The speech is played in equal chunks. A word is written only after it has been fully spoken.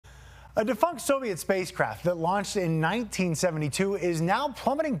A defunct Soviet spacecraft that launched in 1972 is now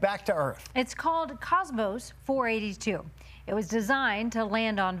plummeting back to Earth. It's called Kosmos 482. It was designed to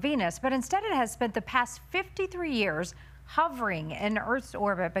land on Venus, but instead it has spent the past 53 years hovering in Earth's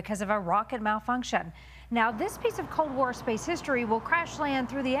orbit because of a rocket malfunction. Now, this piece of Cold War space history will crash land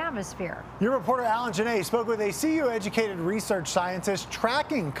through the atmosphere. Your reporter Alan Janae spoke with a CU-educated research scientist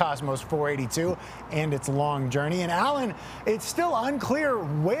tracking Kosmos 482 and its long journey. And Alan, it's still unclear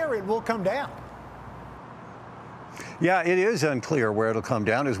where it will come down. Yeah, it is unclear where it'll come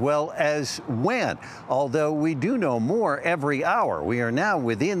down as well as when, although we do know more every hour. We are now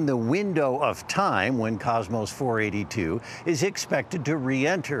within the window of time when Kosmos 482 is expected to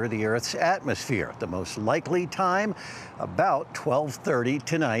re-enter the Earth's atmosphere. The most likely time, about 12:30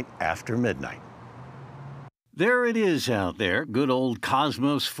 tonight after midnight. There it is out there, good old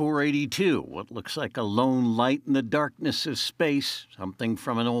Kosmos 482, what looks like a lone light in the darkness of space, something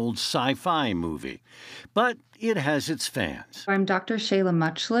from an old sci-fi movie. But it has its fans. I'm Dr. Shayla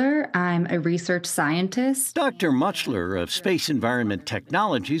Muchler. I'm a research scientist. Dr. Muchler of Space Environment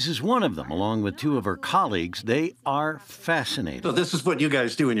Technologies is one of them, along with two of her colleagues. They are fascinated. So this is what you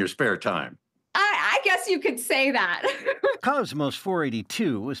guys do in your spare time? I guess you could say that. Cosmos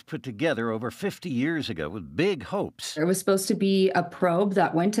 482 was put together over 50 years ago with big hopes. There was supposed to be a probe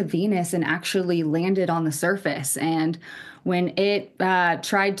that went to Venus and actually landed on the surface. And when it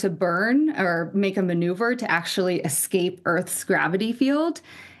tried to burn or make a maneuver to actually escape Earth's gravity field,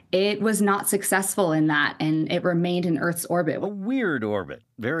 it was not successful in that, and it remained in Earth's orbit. A weird orbit,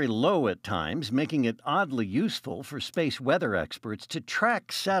 very low at times, making it oddly useful for space weather experts to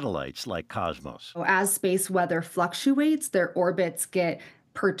track satellites like Cosmos. As space weather fluctuates, their orbits get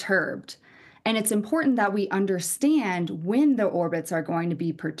perturbed. And it's important that we understand when the orbits are going to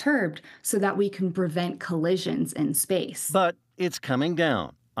be perturbed so that we can prevent collisions in space. But it's coming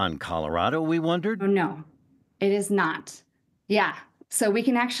down. On Colorado, we wondered? Oh, no, it is not. Yeah. So we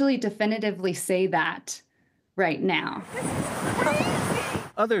can actually definitively say that right now.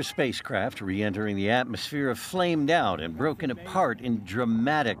 Other spacecraft re-entering the atmosphere have flamed out and broken apart in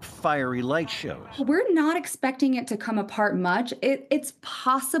dramatic, fiery light shows. We're not expecting it to come apart much. It's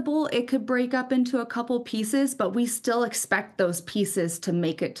possible it could break up into a couple pieces, but we still expect those pieces to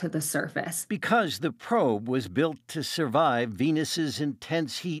make it to the surface. Because the probe was built to survive Venus's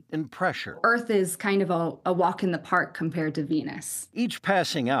intense heat and pressure. Earth is kind of a walk in the park compared to Venus. Each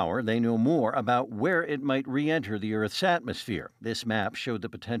passing hour, they know more about where it might re-enter the Earth's atmosphere. This map showed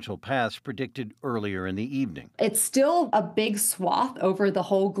the potential paths predicted earlier in the evening. It's still a big swath over the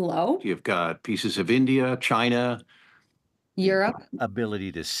whole globe. You've got pieces of India, China, Europe.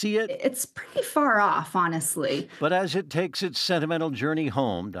 Ability to see it. It's pretty far off, honestly. But as it takes its sentimental journey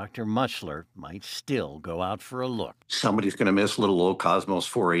home, Dr. Muchler might still go out for a look. Somebody's going to miss little old Cosmos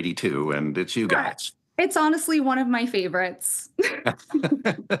 482, and it's you guys. It's honestly one of my favorites.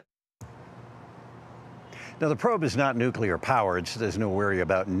 Now, the probe is not nuclear powered, so there's no worry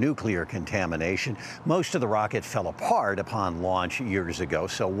about nuclear contamination. Most of the rocket fell apart upon launch years ago,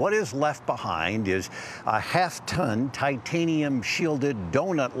 so what is left behind is a half-ton titanium-shielded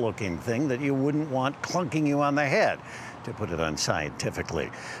donut-looking thing that you wouldn't want clunking you on the head, to put it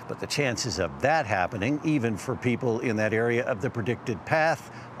unscientifically. But the chances of that happening, even for people in that area of the predicted path,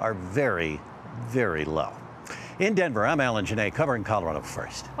 are very, very low. In Denver, I'm Alan Janae, covering Colorado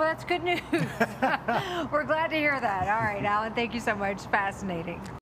First. Well, that's good news. We're glad to hear that. All right, Alan, thank you so much. Fascinating.